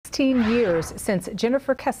16 years since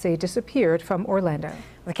Jennifer Kesse disappeared from Orlando.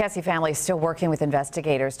 The Kesse family is still working with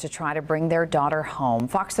investigators to try to bring their daughter home.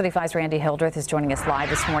 Fox 35's Randi Hildreth is joining us live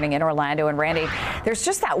this morning in Orlando. And Randi, there's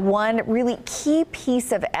just that one really key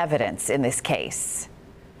piece of evidence in this case.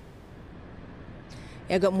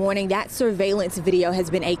 Yeah, good morning. That surveillance video has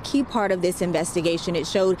been a key part of this investigation. It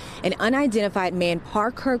showed an unidentified man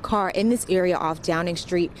park her car in this area off Downing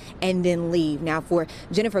Street and then leave. Now, for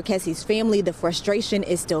Jennifer Kesse's family, the frustration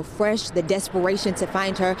is still fresh, the desperation to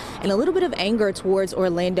find her, and a little bit of anger towards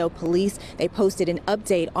Orlando police. They posted an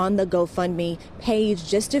update on the GoFundMe page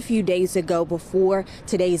just a few days ago before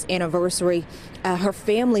today's anniversary. Her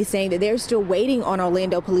family saying that they're still waiting on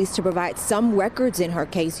Orlando police to provide some records in her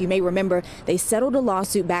case. You may remember they settled a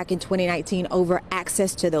lawsuit back in 2019 over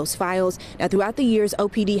access to those files. Now, throughout the years,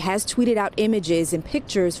 OPD has tweeted out images and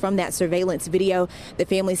pictures from that surveillance video. The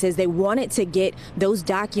family says they wanted to get those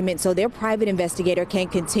documents so their private investigator can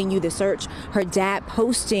continue the search. Her dad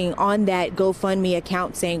posting on that GoFundMe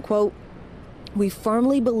account saying, quote, "We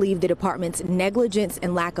firmly believe the department's negligence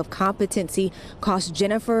and lack of competency cost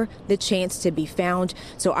Jennifer the chance to be found.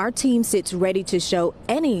 So our team sits ready to show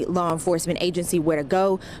any law enforcement agency where to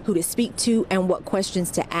go, who to speak to, and what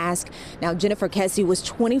questions to ask." Now, Jennifer Kesse was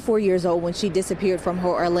 24 years old when she disappeared from her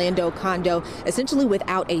Orlando condo, essentially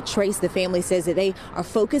without a trace. The family says that they are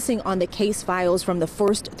focusing on the case files from the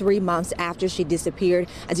first 3 months after she disappeared.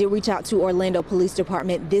 I did reach out to Orlando Police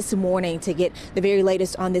Department this morning to get the very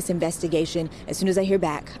latest on this investigation. As soon as I hear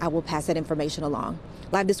back, I will pass that information along.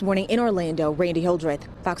 Live this morning in Orlando, Randi Hildreth,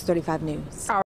 Fox 35 News.